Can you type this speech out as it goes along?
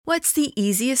What's the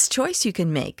easiest choice you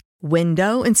can make?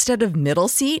 Window instead of middle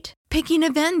seat? Picking a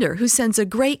vendor who sends a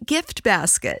great gift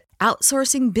basket?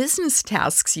 Outsourcing business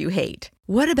tasks you hate?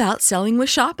 What about selling with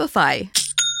Shopify?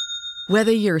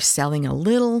 Whether you're selling a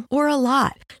little or a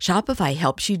lot, Shopify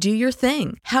helps you do your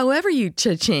thing, however you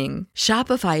cha-ching.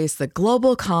 Shopify is the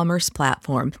global commerce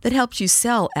platform that helps you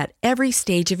sell at every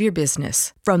stage of your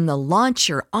business. From the launch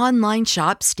your online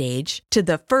shop stage to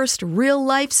the first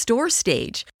real-life store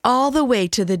stage, all the way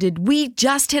to the did we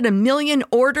just hit a million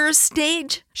orders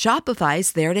stage.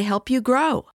 Shopify's there to help you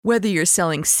grow. Whether you're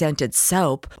selling scented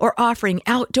soap or offering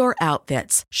outdoor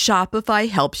outfits, Shopify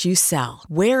helps you sell.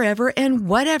 Wherever and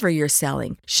whatever you're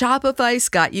selling, Shopify's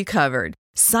got you covered.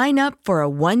 Sign up for a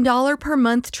 $1 per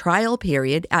month trial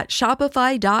period at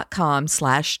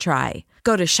shopify.com/try.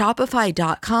 Go to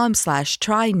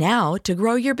shopify.com/try now to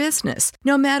grow your business,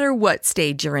 no matter what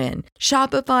stage you're in.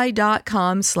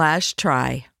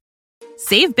 Shopify.com/try.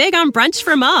 Save big on brunch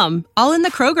for mom, all in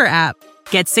the Kroger app.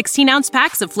 Get 16-ounce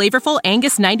packs of flavorful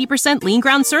Angus 90% lean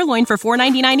ground sirloin for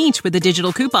 $4.99 each with a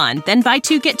digital coupon. Then buy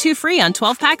 2, get 2 free on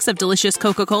 12 packs of delicious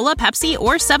Coca-Cola, Pepsi,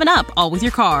 or 7-Up, all with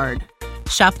your card.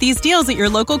 Shop these deals at your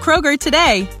local Kroger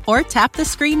today, or tap the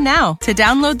screen now to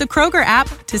download the Kroger app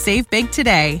to save big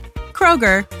today.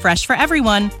 Kroger, fresh for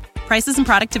everyone. Prices and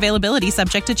product availability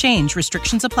subject to change.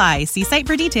 Restrictions apply. See site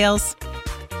for details.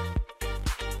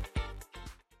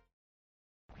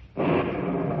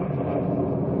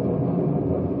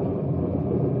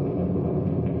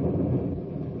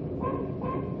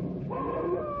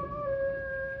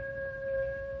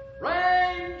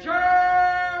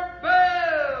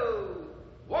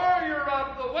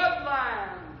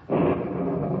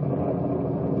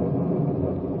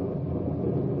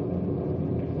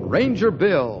 Ranger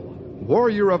Bill,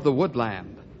 warrior of the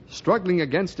woodland, struggling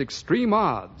against extreme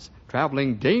odds,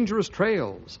 traveling dangerous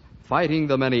trails, fighting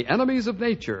the many enemies of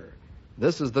nature.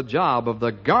 This is the job of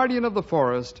the guardian of the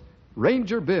forest,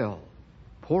 Ranger Bill.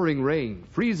 Pouring rain,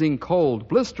 freezing cold,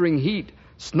 blistering heat,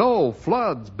 snow,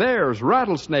 floods, bears,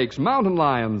 rattlesnakes, mountain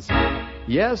lions.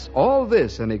 Yes, all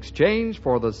this in exchange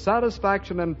for the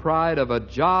satisfaction and pride of a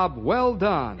job well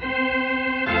done.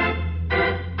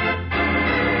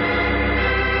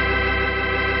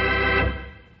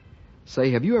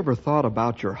 Say, have you ever thought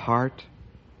about your heart?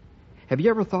 Have you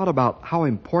ever thought about how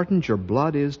important your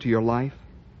blood is to your life?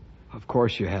 Of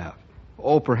course you have.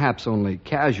 Oh, perhaps only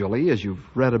casually as you've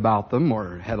read about them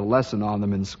or had a lesson on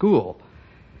them in school.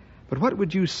 But what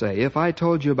would you say if I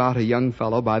told you about a young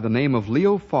fellow by the name of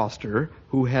Leo Foster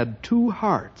who had 2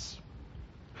 hearts?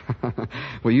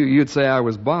 Well, you'd say I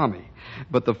was balmy.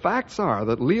 But the facts are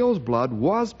that Leo's blood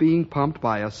was being pumped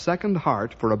by a second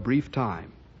heart for a brief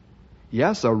time.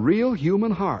 Yes, a real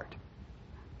human heart.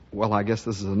 Well, I guess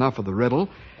this is enough of the riddle.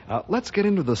 Let's get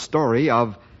into the story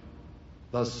of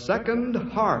the second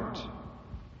heart.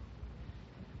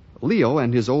 Leo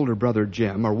and his older brother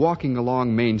Jim are walking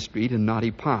along Main Street in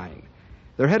Knotty Pine.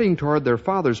 They're heading toward their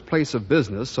father's place of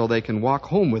business so they can walk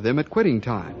home with him at quitting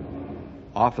time.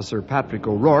 Officer Patrick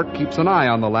O'Rourke keeps an eye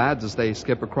on the lads as they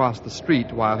skip across the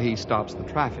street while he stops the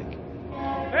traffic.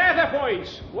 There,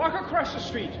 boys. Walk across the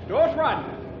street. Don't run.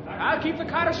 I'll keep the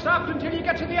car stopped until you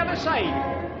get to the other side.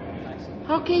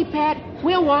 Okay, Pat.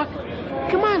 We'll walk.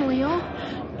 Come on, Leo.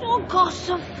 Don't go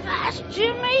so fast,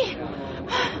 Jimmy.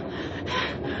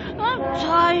 I'm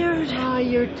tired. Oh,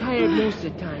 you're tired most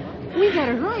of the time. We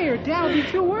gotta hurry or Dad will be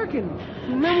through working.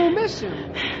 And then we'll miss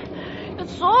him.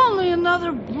 It's only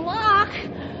another block.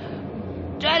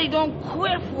 Daddy don't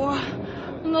quit for a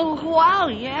little while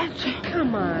yet.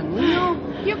 Come on, Leo.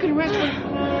 You can rest when...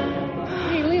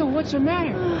 Hey, Leo, what's the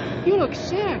matter? You look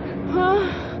sick. Huh?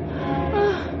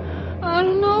 I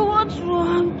don't know what's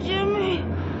wrong, Jimmy.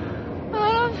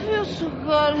 I don't feel so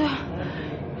good.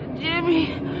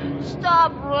 Jimmy,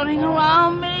 stop running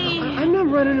around me. I'm not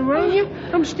running around you.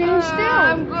 I'm standing still.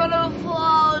 I'm gonna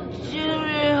fall,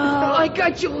 Jimmy. I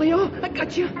got you, Leo. I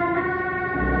got you.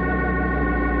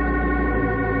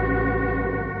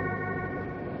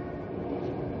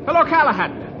 Hello,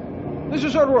 Callahan. This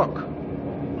is O'Rourke.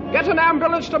 Get an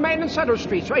ambulance to Main and Center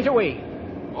Streets right away.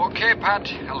 Okay,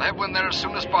 Pat. I'll have one there as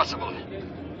soon as possible.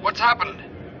 What's happened?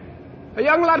 A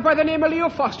young lad by the name of Leo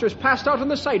Foster's passed out on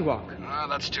the sidewalk. Ah,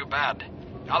 that's too bad.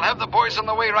 I'll have the boys on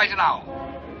the way right now.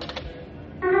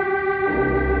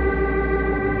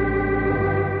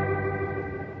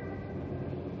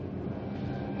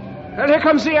 Well, here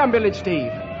comes the ambulance,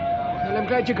 Dave. Well, I'm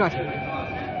glad you got here.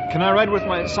 Can I ride with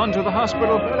my son to the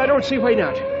hospital? Well, I don't see why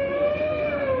not.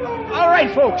 All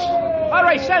right, folks. All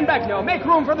right, stand back now. Make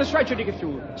room for the stretcher to get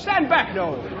through. Stand back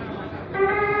now.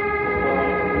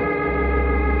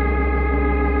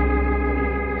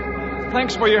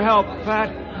 Thanks for your help,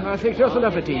 Pat. Think nothing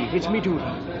of it, Dee. It's me duty.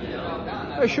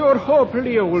 I sure hope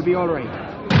Leo will be all right.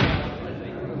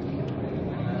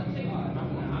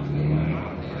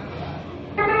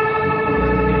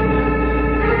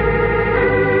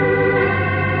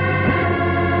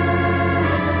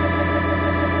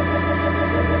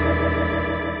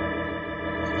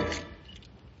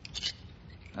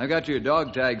 I got your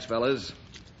dog tags, fellas.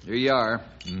 Here you are.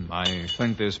 I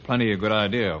think there's plenty of good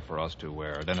idea for us to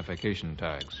wear identification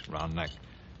tags around neck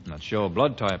that show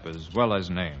blood type as well as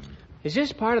name. Is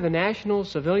this part of the National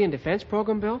Civilian Defense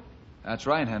Program, Bill? That's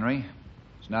right, Henry.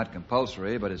 It's not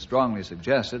compulsory, but it's strongly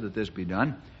suggested that this be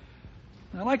done.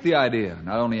 I like the idea,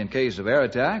 not only in case of air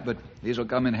attack, but these will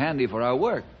come in handy for our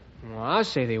work. Well, I'll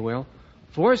say they will.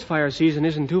 Forest fire season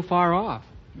isn't too far off.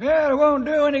 Yeah, it won't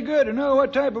do any good to know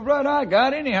what type of blood I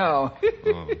got anyhow.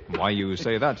 Why you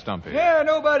say that, Stumpy? Yeah,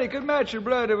 nobody could match the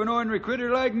blood of an ordinary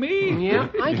critter like me. Yeah,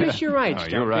 I guess you're right,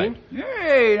 Stumpy. You're right.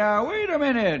 Hey, now, wait a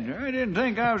minute. I didn't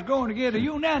think I was going to get a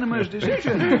unanimous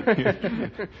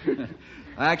decision.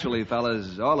 Actually,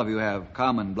 fellas, all of you have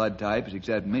common blood types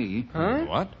except me. Huh?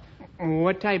 What?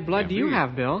 What type blood do you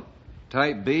have, Bill?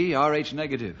 Type B, RH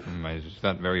negative. Is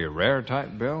that very rare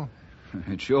type, Bill?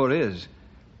 It sure is.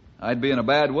 I'd be in a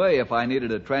bad way if I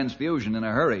needed a transfusion in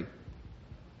a hurry.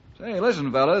 Say,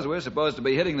 listen, fellas, we're supposed to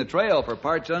be hitting the trail for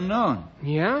parts unknown.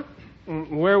 Yeah?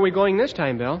 Where are we going this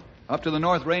time, Bill? Up to the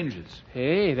North Ranges.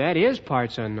 Hey, that is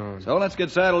parts unknown. So let's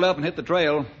get saddled up and hit the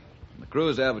trail. The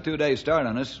crews have a 2-day start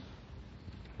on us.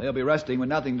 They'll be resting with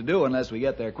nothing to do unless we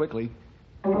get there quickly.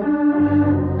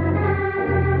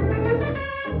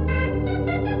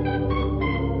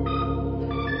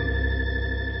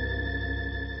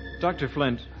 Dr.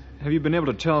 Flint, have you been able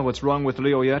to tell what's wrong with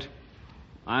Leo yet?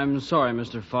 I'm sorry,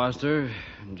 Mr. Foster.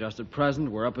 Just at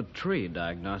present, we're up a tree,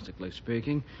 diagnostically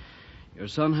speaking. Your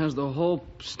son has the whole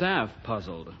staff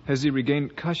puzzled. Has he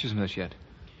regained consciousness yet?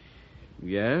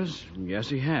 Yes,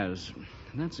 he has.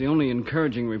 And that's the only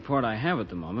encouraging report I have at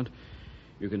the moment.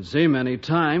 You can see him any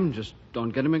time, just don't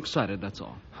get him excited, that's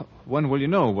all. When will you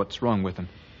know what's wrong with him?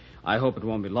 I hope it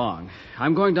won't be long.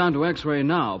 I'm going down to X-ray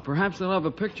now. Perhaps they'll have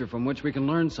a picture from which we can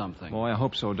learn something. Oh, I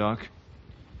hope so, Doc.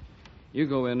 You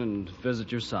go in and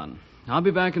visit your son. I'll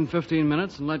be back in 15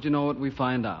 minutes and let you know what we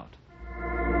find out.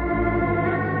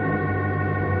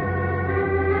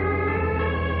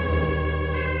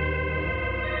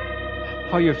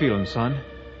 How you feeling, son?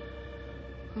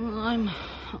 I'm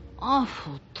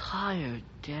awful tired,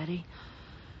 Daddy.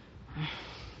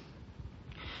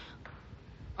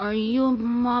 Are you and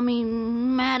Mommy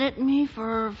mad at me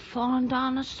for falling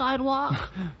down the sidewalk?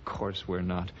 Of course we're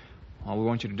not. All we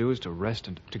want you to do is to rest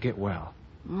and to get well.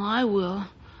 I will.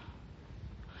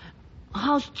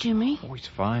 How's Jimmy? Oh, he's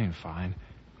fine.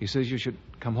 He says you should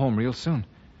come home real soon.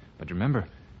 But remember,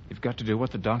 you've got to do what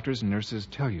the doctors and nurses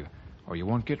tell you, or you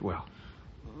won't get well.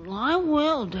 I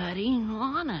will, Daddy,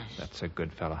 honest. That's a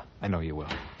good fella. I know you will.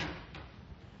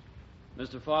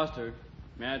 Mr. Foster,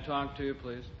 may I talk to you,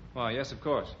 please? Why, yes, of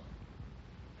course.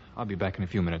 I'll be back in a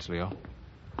few minutes, Leo.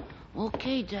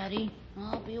 Okay, Daddy.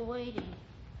 I'll be waiting.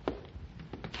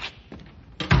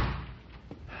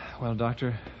 Well,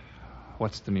 Doctor,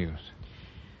 what's the news?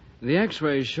 The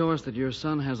X-rays show us that your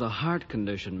son has a heart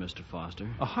condition, Mr. Foster.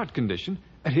 A heart condition?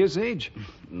 At his age?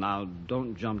 Now,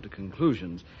 don't jump to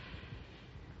conclusions.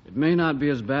 It may not be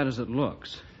as bad as it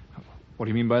looks. What do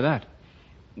you mean by that?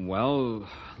 Well,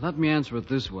 let me answer it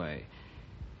this way.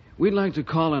 We'd like to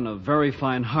call in a very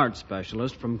fine heart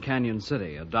specialist from Canyon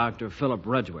City, a Dr. Philip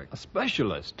Redgwick. A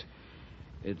specialist?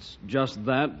 It's just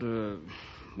that,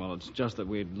 it's just that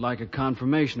we'd like a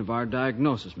confirmation of our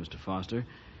diagnosis, Mr. Foster.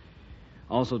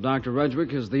 Also, Dr.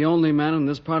 Redgwick is the only man in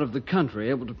this part of the country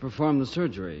able to perform the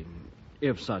surgery,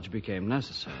 if such became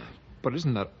necessary. But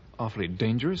isn't that awfully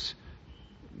dangerous?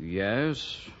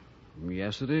 Yes,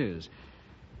 it is.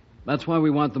 That's why we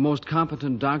want the most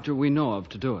competent doctor we know of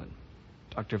to do it.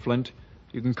 Dr. Flint,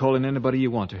 you can call in anybody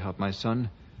you want to help my son.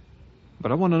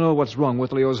 But I want to know what's wrong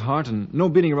with Leo's heart and no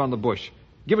beating around the bush.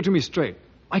 Give it to me straight.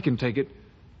 I can take it.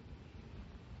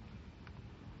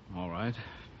 All right.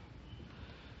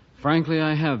 Frankly,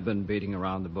 I have been beating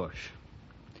around the bush.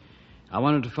 I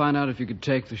wanted to find out if you could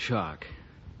take the shock.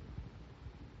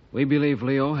 We believe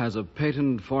Leo has a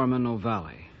patent foramen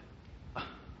ovale.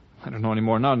 I don't know any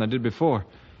more now than I did before.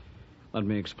 Let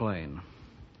me explain.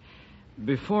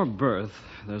 Before birth,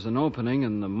 there's an opening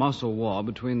in the muscle wall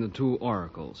between the two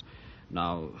auricles.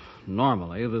 Now,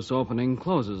 normally, this opening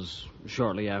closes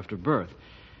shortly after birth.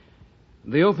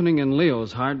 The opening in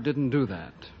Leo's heart didn't do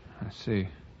that. I see.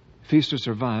 If he's to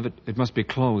survive, it must be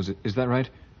closed. Is that right?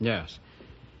 Yes.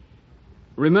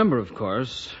 Remember, of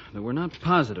course, that we're not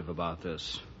positive about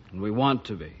this, and we want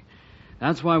to be.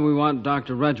 That's why we want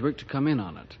Dr. Redgwick to come in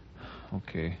on it.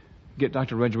 Okay. Get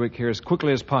Dr. Redgwick here as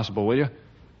quickly as possible, will you?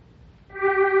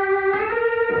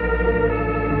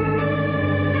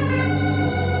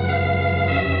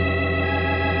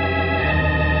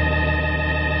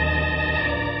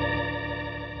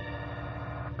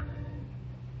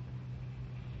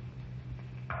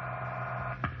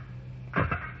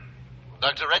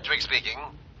 Dr. Redgwick speaking.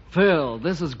 Phil,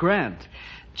 this is Grant.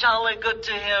 Jolly good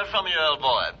to hear from you, old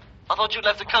boy. I thought you'd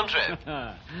left the country.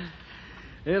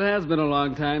 It has been a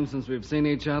long time since we've seen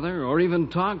each other, or even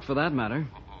talked, for that matter.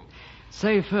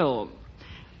 Say, Phil,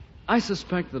 I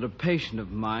suspect that a patient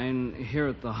of mine here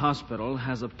at the hospital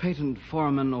has a patent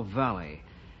foramen ovale.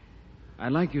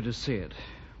 I'd like you to see it.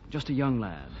 Just a young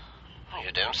lad.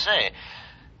 You don't say.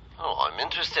 Oh, I'm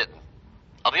interested.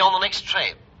 I'll be on the next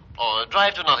train. Or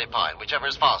drive to Knotty Pine, whichever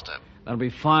is faster. That'll be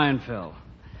fine, Phil.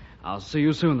 I'll see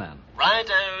you soon, then. Right,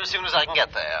 as soon as I can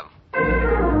get there.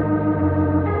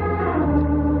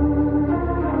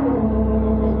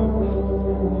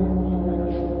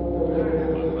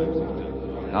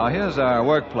 Now, here's our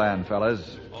work plan,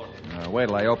 fellas. Wait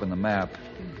till I open the map.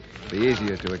 It'll be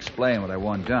easier to explain what I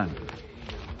want done.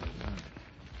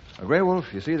 Grey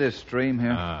Wolf, you see this stream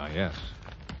here? Yes.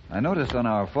 I noticed on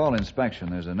our fall inspection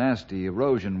there's a nasty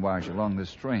erosion wash along this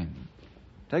stream.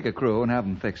 Take a crew and have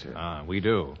them fix it. We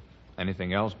do.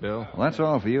 Anything else, Bill? Well, that's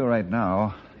all for you right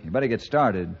now. You better get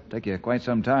started. Take you quite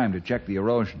some time to check the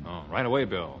erosion. Oh, right away,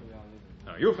 Bill.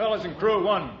 Now, you fellas in crew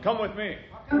 1, come with me.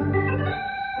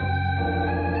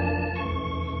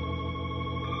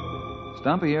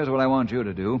 Stumpy, here's what I want you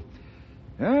to do.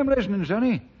 I'm listening,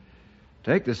 Sonny.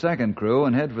 Take the second crew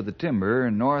and head for the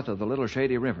timber north of the Little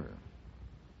Shady River.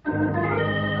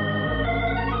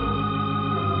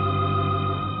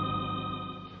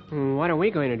 What are we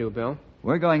going to do, Bill?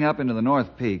 We're going up into the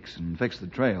North Peaks and fix the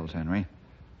trails, Henry.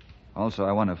 Also,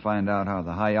 I want to find out how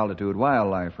the high-altitude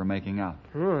wildlife are making out.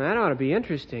 Oh, that ought to be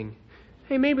interesting.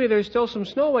 Hey, maybe there's still some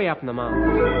snow way up in the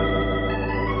mountains.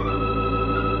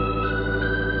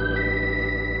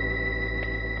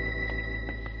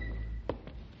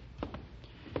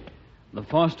 The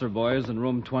Foster boys in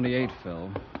room 28, Phil.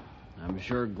 I'm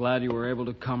sure glad you were able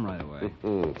to come right away.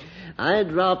 I'd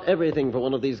drop everything for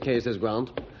one of these cases, Grant.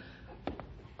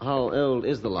 How old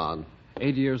is the lad?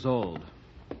 8 years old.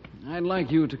 I'd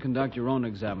like you to conduct your own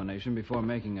examination before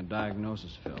making a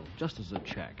diagnosis, Phil, just as a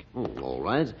check. All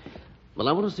right. Well,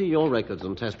 I want to see your records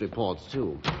and test reports,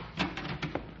 too.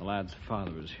 The lad's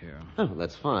father is here. Oh,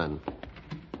 that's fine.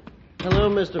 Hello,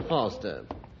 Mr. Foster.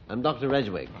 I'm Dr.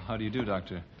 Redgwick. How do you do,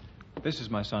 Doctor? This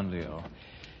is my son, Leo.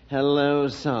 Hello,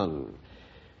 son.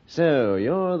 So,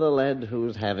 you're the lad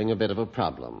who's having a bit of a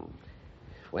problem.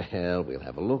 Well, we'll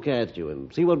have a look at you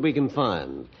and see what we can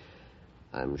find.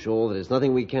 I'm sure that there's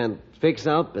nothing we can't fix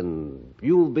up, and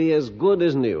you'll be as good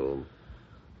as new.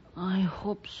 I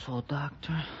hope so,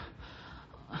 Doctor.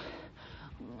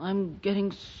 I'm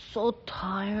getting so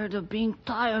tired of being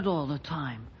tired all the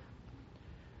time.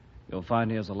 You'll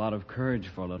find he has a lot of courage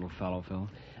for a little fellow, Phil.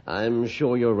 I'm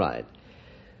sure you're right.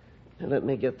 Now, let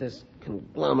me get this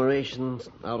conglomeration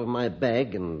out of my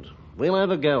bag, and we'll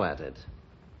have a go at it.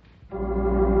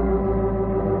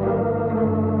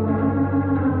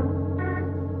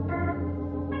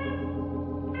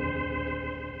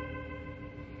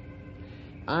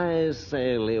 I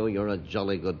say, Leo, you're a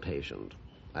jolly good patient.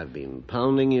 I've been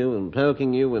pounding you and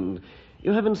poking you, and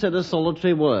you haven't said a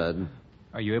solitary word.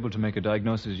 Are you able to make a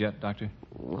diagnosis yet, Doctor?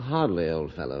 Hardly,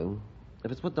 old fellow.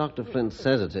 If it's what Dr. Flint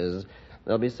says it is,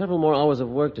 there'll be several more hours of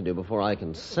work to do before I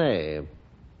can say.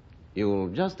 You'll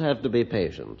just have to be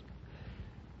patient.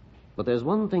 But there's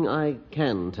one thing I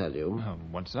can tell you.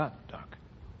 What's that, Doc?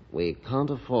 We can't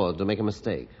afford to make a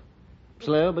mistake.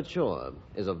 Slow but sure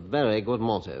is a very good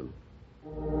motto.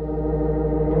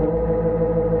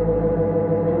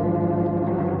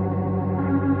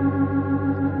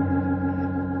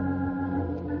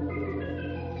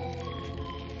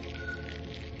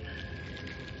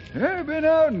 I've been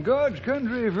out in God's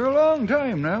country for a long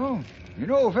time now. You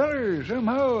know, fellers,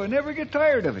 somehow I never get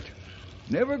tired of it.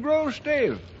 Never grows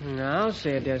stale. I'll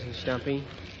say it doesn't, Stumpy.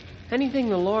 Anything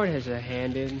the Lord has a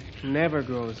hand in never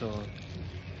grows old.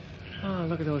 Oh,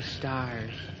 look at those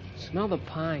stars. Smell the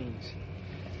pines.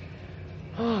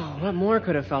 Oh, what more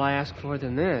could a fella ask for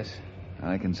than this?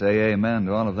 I can say amen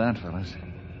to all of that, fellas.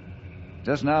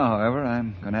 Just now, however,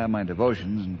 I'm going to have my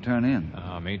devotions and turn in.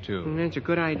 Me too. That's a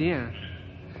good idea.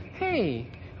 Hey,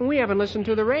 we haven't listened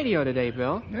to the radio today,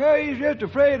 Bill. Yeah, he's just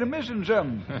afraid of missing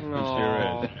something.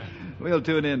 Sure is. We'll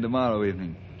tune in tomorrow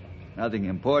evening. Nothing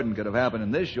important could have happened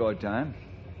in this short time.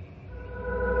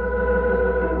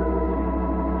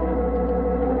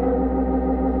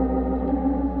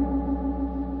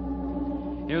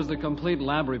 Here's the complete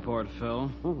lab report,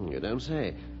 Phil. You don't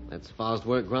say. That's fast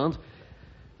work, Grant.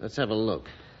 Let's have a look.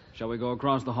 Shall we go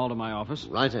across the hall to my office?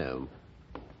 Righto.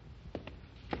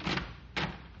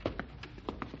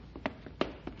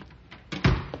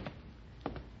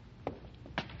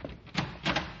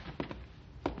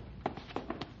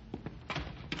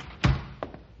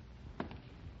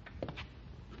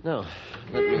 Now,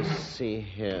 let me see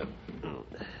here.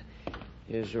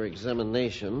 Here's your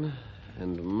examination,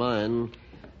 and mine.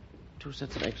 2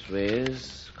 sets of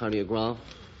x-rays, cardiograph,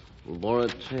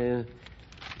 laboratory,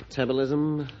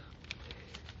 metabolism.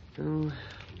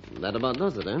 That about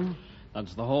does it, eh?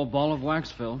 That's the whole ball of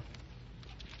wax, Phil.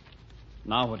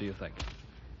 Now what do you think?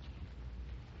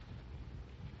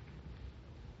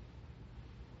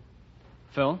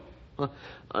 Phil?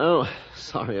 Oh,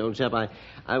 sorry, old chap.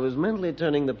 I was mentally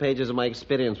turning the pages of my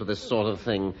experience with this sort of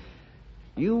thing.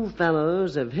 You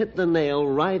fellows have hit the nail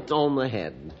right on the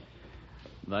head.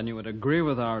 Then you would agree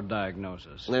with our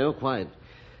diagnosis. No, quite.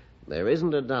 There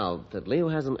isn't a doubt that Leo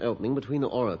has an opening between the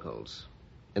auricles.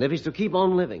 And if he's to keep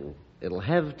on living, it'll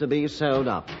have to be sewed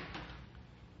up.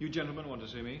 You gentlemen want to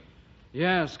see me?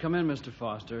 Yes, come in, Mr.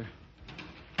 Foster.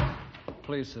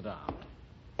 Please sit down.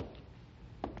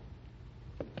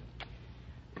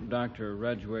 Dr.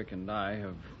 Redgwick and I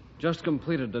have just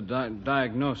completed the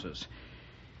diagnosis.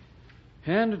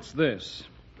 And it's this.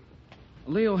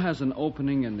 Leo has an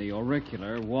opening in the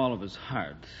auricular wall of his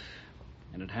heart,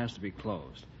 and it has to be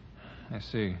closed. I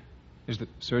see. Is the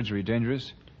surgery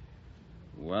dangerous?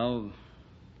 Well,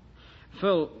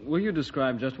 Phil, will you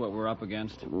describe just what we're up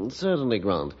against? Certainly,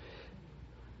 Grant.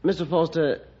 Mr.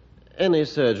 Foster, any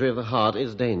surgery of the heart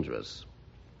is dangerous.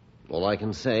 All I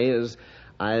can say is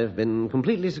I've been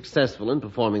completely successful in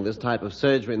performing this type of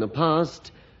surgery in the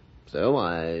past, so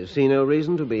I see no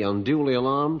reason to be unduly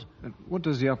alarmed. What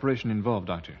does the operation involve,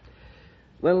 Doctor?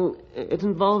 Well, it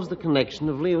involves the connection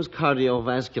of Leo's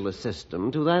cardiovascular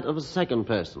system to that of a second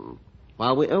person,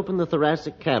 while we open the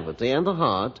thoracic cavity and the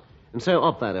heart and sew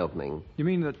up that opening. You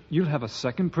mean that you'll have a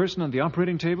second person on the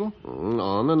operating table?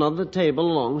 On another table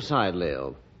alongside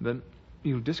Leo. Then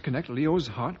you'll disconnect Leo's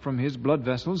heart from his blood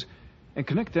vessels and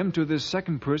connect them to this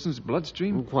second person's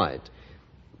bloodstream? Quite.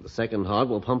 The second heart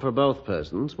will pump for both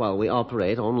persons while we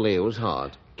operate on Leo's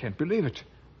heart. Can't believe it.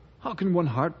 How can one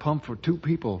heart pump for 2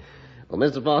 people? Well,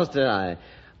 Mr. Foster,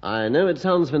 I know it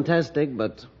sounds fantastic,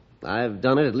 but I've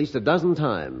done it at least a dozen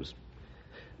times.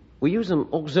 We use an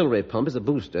auxiliary pump as a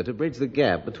booster to bridge the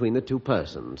gap between the 2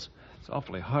 persons. It's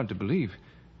awfully hard to believe.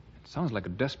 It sounds like a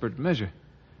desperate measure.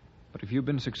 But if you've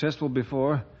been successful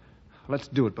before, let's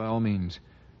do it by all means.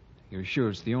 You're sure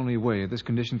it's the only way this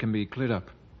condition can be cleared up?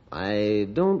 I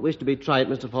don't wish to be trite,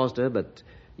 Mr. Foster, but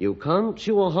you can't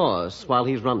shoe a horse while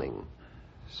he's running.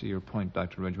 See your point,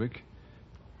 Dr. Redgwick.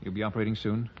 You'll be operating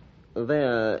soon?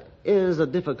 There is a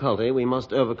difficulty we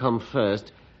must overcome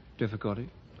first. Difficulty?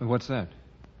 What's that?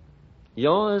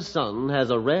 Your son has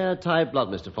a rare type blood,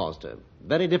 Mr. Foster.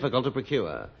 Very difficult to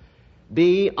procure.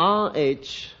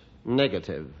 BRH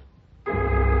negative.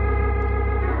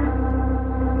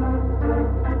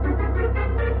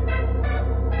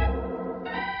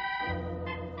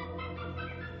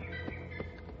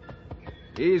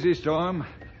 Easy, Storm.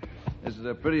 This is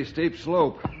a pretty steep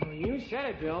slope. Well, you said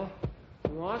it, Bill.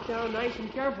 Walk down nice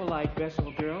and careful like,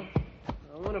 Vessel Girl.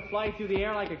 I want to fly through the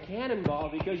air like a cannonball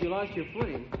because you lost your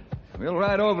footing. We'll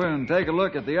ride over and take a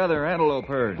look at the other antelope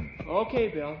herd. Okay,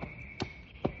 Bill.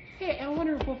 Hey, I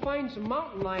wonder if we'll find some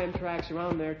mountain lion tracks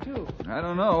around there, too. I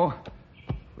don't know.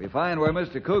 If we find where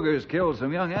Mr. Cougar's killed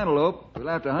some young antelope, we'll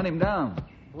have to hunt him down.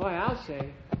 Boy, I'll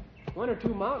say. 1 or 2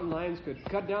 mountain lions could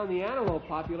cut down the antelope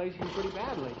population pretty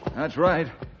badly. That's right.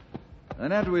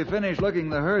 Then after we finish looking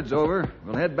the herds over,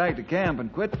 we'll head back to camp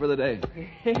and quit for the day.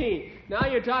 Hey, now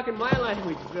you're talking my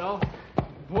language, Bill.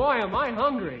 Boy, am I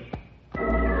hungry.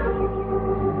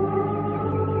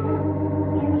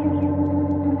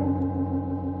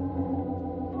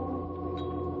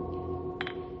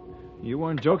 You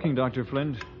weren't joking, Dr.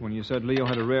 Flint, when you said Leo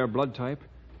had a rare blood type.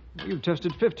 You've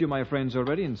tested 50 of my friends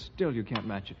already, and still you can't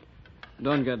match it.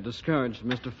 Don't get discouraged,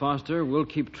 Mr. Foster. We'll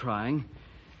keep trying.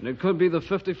 And it could be the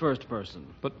 51st person.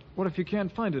 But what if you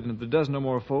can't find it, and the dozen or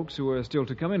more folks who are still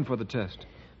to come in for the test?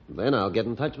 Then I'll get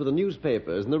in touch with the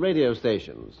newspapers and the radio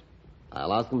stations.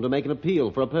 I'll ask them to make an appeal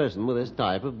for a person with this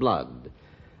type of blood.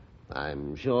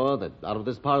 I'm sure that out of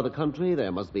this part of the country,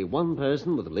 there must be one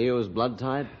person with Leo's blood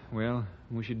type. Well,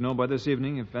 we should know by this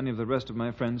evening if any of the rest of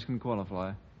my friends can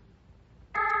qualify.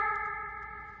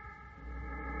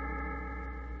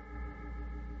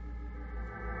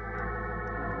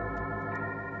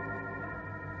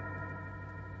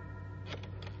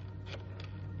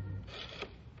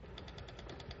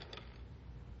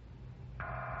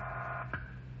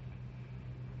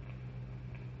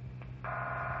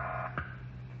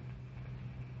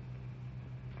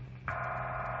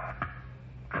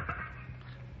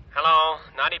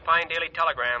 Knotty Pine Daily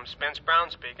Telegram. Spence Brown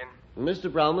speaking.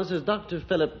 Mr. Brown, this is Dr.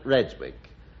 Philip Redgwick.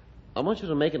 I want you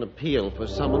to make an appeal for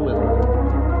someone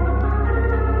with...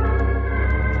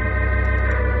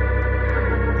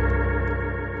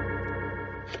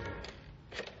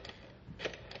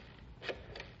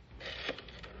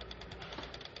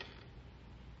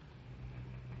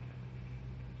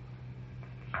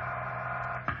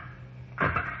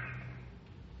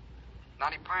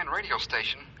 Knotty Pine radio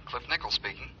station. Cliff Nichols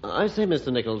speaking. I say,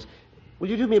 Mr. Nichols, will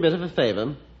you do me a bit of a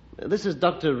favor? This is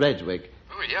Dr. Redgwick.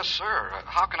 Oh, yes, sir.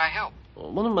 How can I help?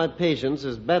 One of my patients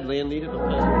is badly in need of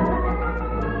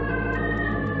a...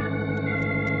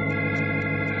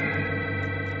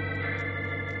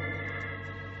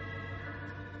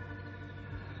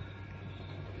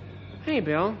 Hey,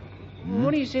 Bill.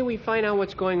 What do you say we find out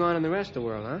what's going on in the rest of the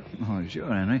world, huh? Oh, sure,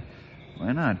 Henry.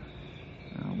 Why not?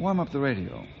 Warm up the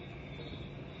radio.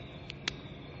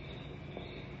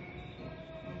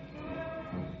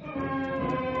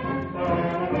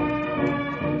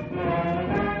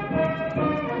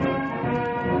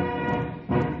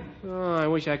 Oh, I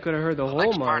wish I could have heard the whole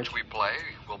next march. march we play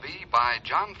will be by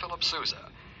John Philip Sousa.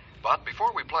 But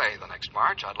before we play the next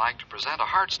march, I'd like to present a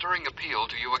heart-stirring appeal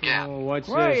to you again. Oh, what's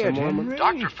Quiet, this? Henry.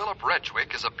 Dr. Philip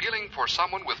Redgwick is appealing for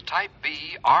someone with type B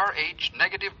RH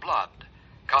negative blood.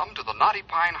 Come to the Knotty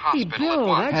Pine Hospital Bill, at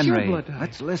once. that's your Henry, blood type.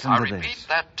 let's listen I to repeat, this.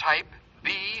 that type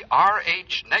B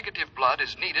RH negative blood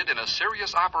is needed in a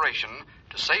serious operation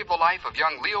to save the life of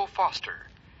young Leo Foster.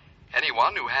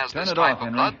 Anyone who has Turn this it type off, of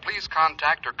Henry. blood, please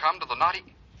contact or come to the Knotty...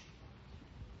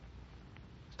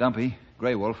 Stumpy,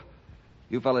 Grey Wolf,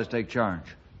 you fellas take charge.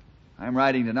 I'm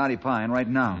riding to Knotty Pine right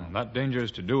now. Not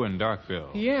dangerous to do in Darkville.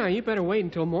 Yeah, you better wait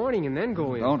until morning and then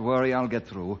go in. Don't worry, I'll get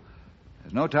through.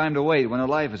 There's no time to wait when a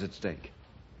life is at stake.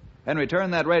 Henry,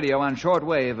 turn that radio on short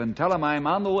wave and tell him I'm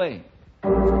on the way.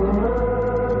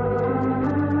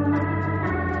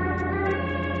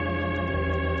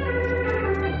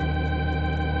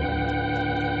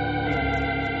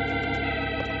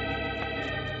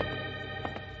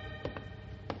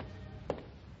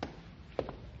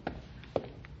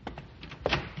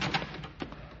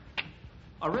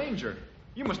 A ranger.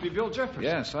 You must be Bill Jefferson.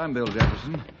 Yes, I'm Bill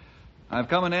Jefferson. I've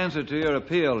come in answer to your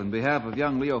appeal in behalf of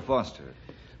young Leo Foster.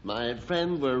 My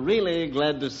friend, we're really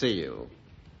glad to see you.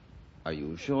 Are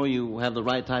you sure you have the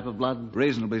right type of blood?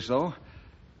 Reasonably so.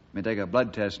 May take a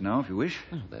blood test now, if you wish.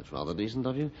 Oh, that's rather decent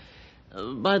of you.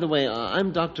 By the way,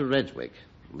 I'm Dr. Redgwick.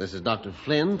 This is Dr.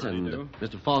 Flint and do?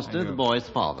 Mr. Foster, How do the you? boy's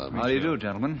father. How do you do,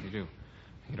 gentlemen? You do.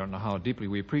 You don't know how deeply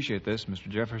we appreciate this, Mr.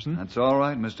 Jefferson. That's all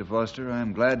right, Mr. Foster.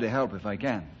 I'm glad to help if I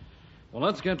can. Well,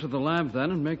 let's get to the lab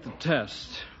then and make the test.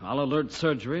 I'll alert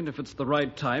surgery, and if it's the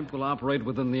right type, we'll operate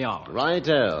within the hour.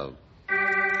 Righto.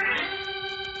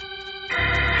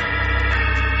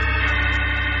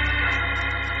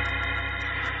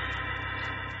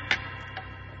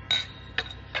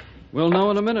 We'll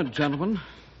know in a minute, gentlemen.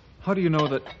 How do you know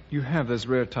that you have this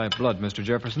rare type blood, Mr.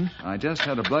 Jefferson? I just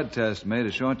had a blood test made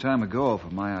a short time ago for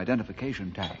my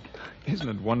identification tag. Isn't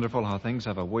it wonderful how things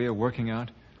have a way of working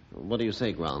out? What do you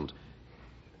say, Grant?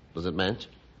 Does it match?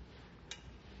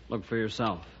 Look for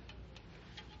yourself.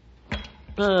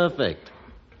 Perfect.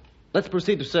 Let's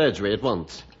proceed to surgery at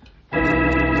once.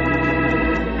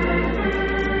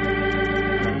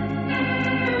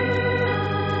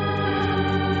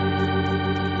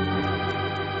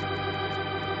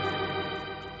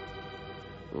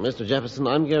 Mr. Jefferson,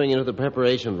 I'm going into the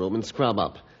preparation room and scrub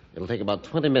up. It'll take about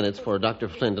 20 minutes for Dr.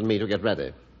 Flint and me to get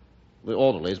ready. The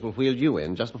orderlies will wheel you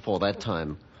in just before that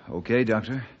time. Okay,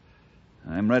 Doctor.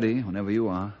 I'm ready whenever you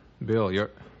are. Bill, you're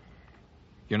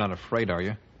not afraid, are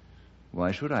you?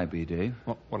 Why should I be, Dave?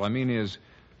 Well, what I mean is,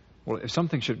 well, if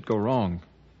something should go wrong,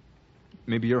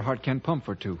 maybe your heart can't pump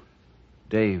for two.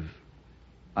 Dave,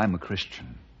 I'm a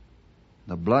Christian.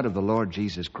 The blood of the Lord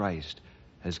Jesus Christ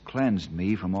has cleansed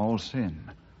me from all sin.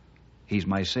 He's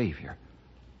my Savior.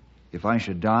 If I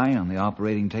should die on the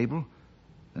operating table,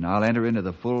 then I'll enter into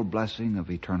the full blessing of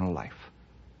eternal life.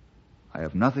 I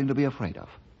have nothing to be afraid of.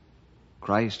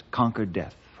 Christ conquered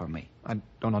death for me. I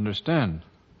don't understand.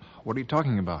 What are you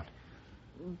talking about?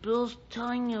 Bill's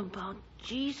telling you about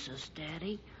Jesus,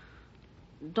 Daddy.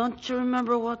 Don't you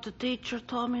remember what the teacher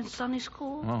taught me in Sunday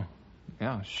school? Oh,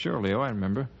 yeah, sure, Leo, I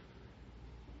remember.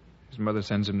 His mother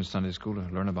sends him to Sunday school to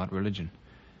learn about religion.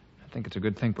 I think it's a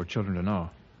good thing for children to know.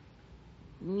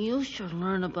 You should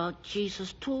learn about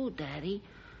Jesus, too, Daddy.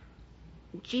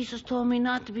 Jesus told me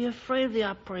not to be afraid of the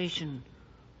operation.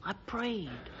 I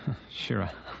prayed. Sure,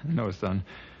 I know, son.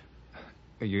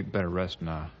 You'd better rest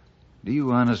now. Do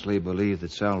you honestly believe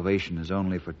that salvation is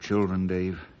only for children,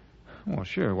 Dave? Well,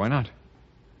 sure, why not?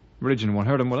 Religion won't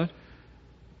hurt him, will it?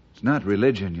 It's not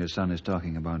religion your son is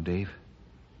talking about, Dave.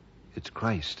 It's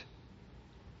Christ.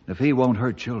 If he won't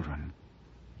hurt children,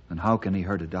 then how can he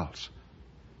hurt adults?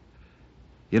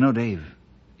 You know, Dave,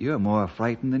 you're more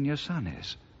frightened than your son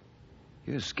is.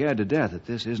 You're scared to death that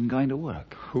this isn't going to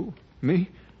work. Who? Me?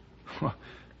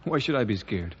 Why should I be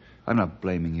scared? I'm not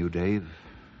blaming you, Dave.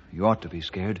 You ought to be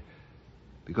scared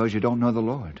because you don't know the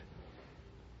Lord.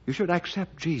 You should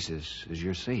accept Jesus as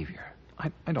your Savior.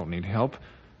 I don't need help.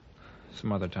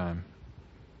 Some other time.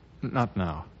 Not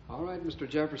now. All right, Mr.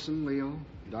 Jefferson, Leo.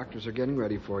 Doctors are getting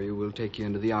ready for you. We'll take you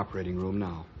into the operating room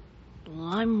now. Well,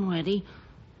 I'm ready.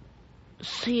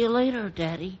 See you later,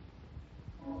 Daddy.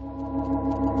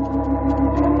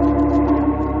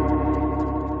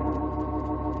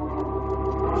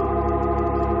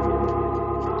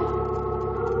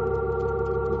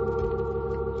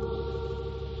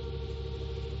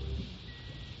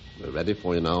 We're ready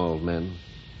for you now, old man.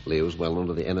 Leo's well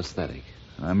under the anesthetic.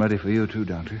 I'm ready for you, too,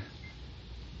 Doctor.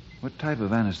 What type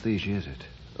of anesthesia is it?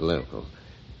 Local.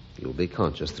 You'll be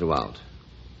conscious throughout.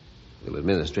 We'll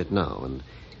administer it now, and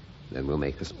then we'll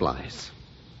make the splice.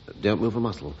 Don't move a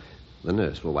muscle. The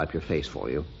nurse will wipe your face for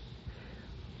you.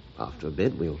 After a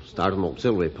bit, we'll start an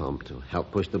auxiliary pump to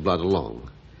help push the blood along.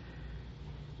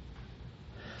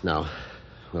 Now,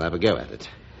 we'll have a go at it.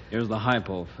 Here's the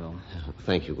hypo, Phil.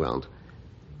 Thank you, Grant.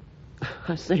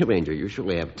 I say, Ranger, you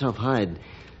surely have a tough hide.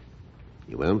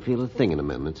 You won't feel a thing in a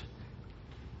moment.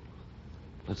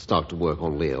 Let's start to work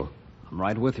on Leo. I'm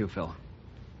right with you, Phil.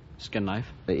 Skin knife?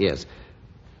 Yes.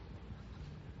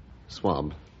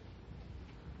 Swab.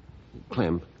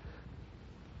 Clamp.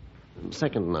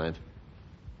 Second knife.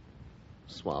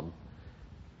 Swab.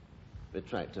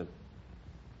 Retractor.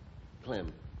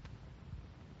 Clamp.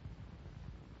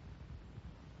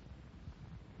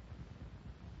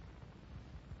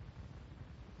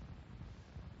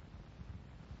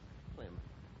 Clamp.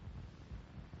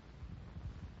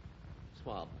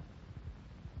 Swab.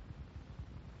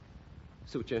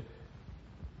 Suture.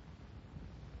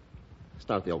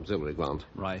 Start the auxiliary, Grant.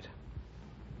 Right.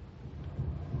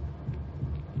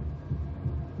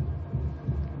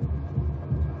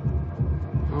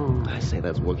 I say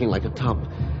that's working like a top.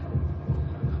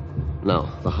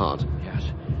 Now, the heart. Yes.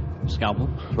 Scalpel?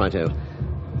 Righto.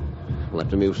 We'll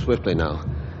have to move swiftly now.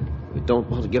 We don't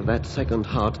want to give that second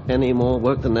heart any more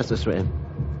work than necessary.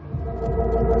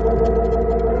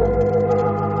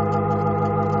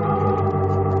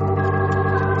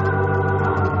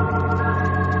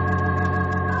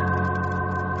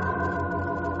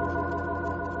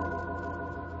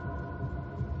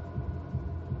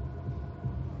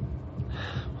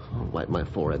 Wipe my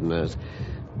forehead, nurse.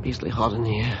 Beastly hot in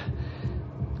here.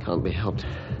 Can't be helped.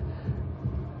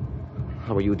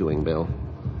 How are you doing, Bill?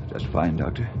 Just fine,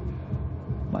 Doctor.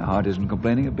 My heart isn't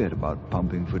complaining a bit about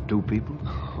pumping for two people.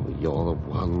 Oh, you're the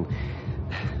one.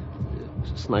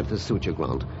 Snipe the suture,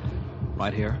 Grant.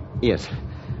 Right here? Yes.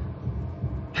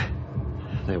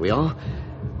 There we are.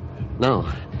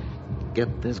 Now,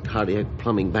 get this cardiac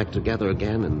plumbing back together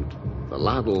again, and the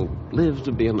lad will live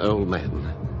to be an old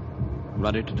man.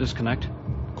 Ready to disconnect?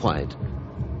 Quiet.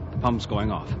 The pump's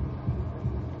going off.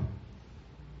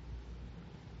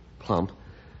 Clamp.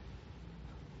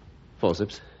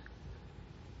 Forceps.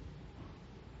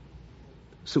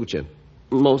 Suture.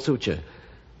 More suture.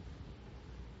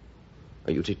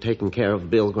 Are you taking care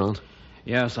of Bill, Grant?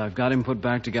 Yes, I've got him put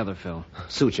back together, Phil.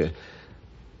 Suture.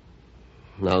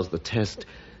 Now's the test.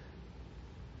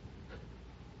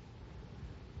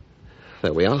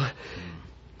 There we are.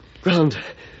 Grant,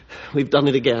 we've done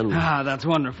it again. Ah, that's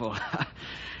wonderful.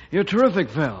 You're terrific,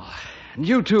 Phil. And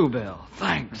you too, Bill.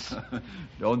 Thanks.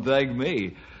 Don't thank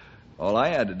me. All I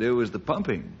had to do was the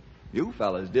pumping. You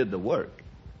fellas did the work.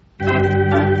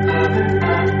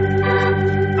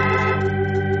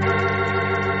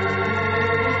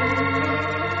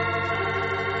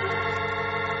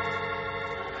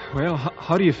 Well,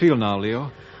 how do you feel now,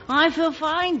 Leo? I feel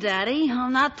fine, Daddy.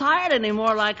 I'm not tired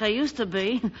anymore like I used to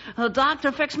be. The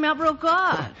doctor fixed me up real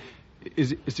good.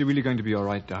 Is he really going to be all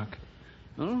right, Doc?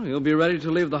 Well, he'll be ready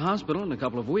to leave the hospital in a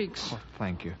couple of weeks. Oh,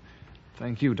 thank you.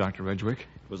 Thank you, Dr. Wedgwick.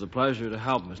 It was a pleasure to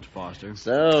help, Mr. Foster.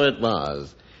 So it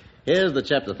was. Here's the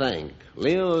chap to thank.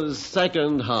 Leo's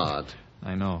second heart.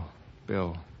 I know.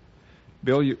 Bill.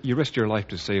 Bill, you risked your life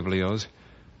to save Leo's.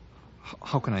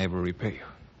 How can I ever repay you?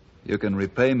 You can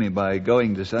repay me by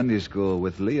going to Sunday school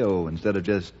with Leo instead of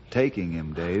just taking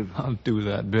him, Dave. I'll do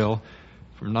that, Bill.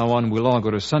 From now on, we'll all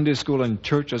go to Sunday school and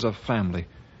church as a family.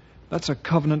 That's a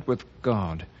covenant with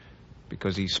God,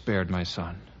 because he spared my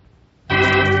son.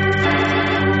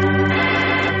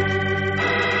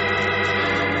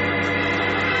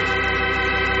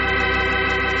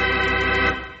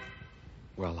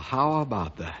 how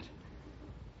about that?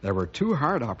 There were 2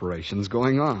 heart operations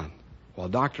going on. While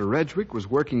Dr. Redgwick was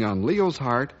working on Leo's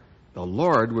heart, the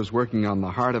Lord was working on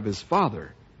the heart of his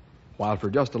father, while for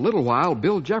just a little while,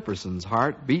 Bill Jefferson's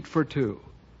heart beat for 2.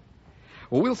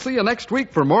 Well, we'll see you next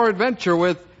week for more adventure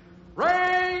with